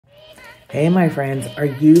Hey, my friends, are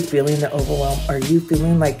you feeling the overwhelm? Are you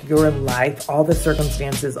feeling like your life, all the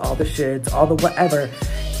circumstances, all the shoulds, all the whatever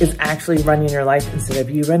is actually running your life instead of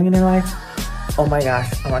you running your life? Oh my gosh,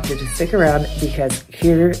 I want you to stick around because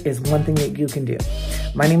here is one thing that you can do.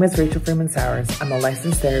 My name is Rachel Freeman Sowers. I'm a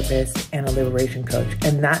licensed therapist and a liberation coach.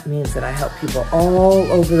 And that means that I help people all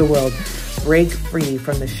over the world break free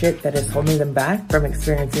from the shit that is holding them back from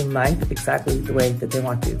experiencing life exactly the way that they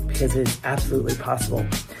want to, because it is absolutely possible.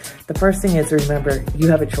 The first thing is to remember you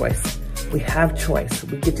have a choice. We have choice.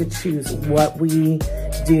 We get to choose what we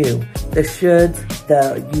do. The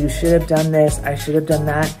shoulds, you should have done this, I should have done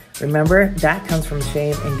that. Remember, that comes from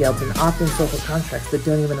shame and guilt and often social constructs that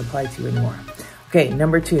don't even apply to you anymore. Okay,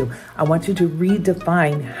 number 2, I want you to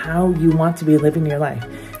redefine how you want to be living your life.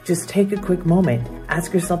 Just take a quick moment.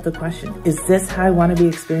 Ask yourself the question, is this how I want to be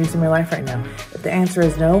experiencing my life right now? If the answer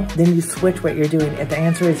is no, then you switch what you're doing. If the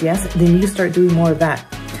answer is yes, then you start doing more of that.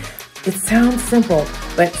 It sounds simple,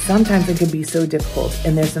 but sometimes it can be so difficult.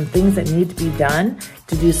 And there's some things that need to be done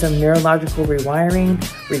to do some neurological rewiring,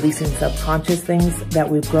 releasing subconscious things that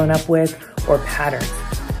we've grown up with, or patterns.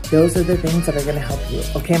 Those are the things that are going to help you.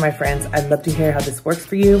 Okay, my friends, I'd love to hear how this works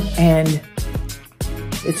for you. And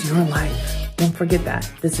it's your life. Don't forget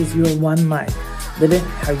that. This is your one life. Live it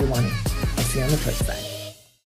how you want it. I'll see you on the flip side.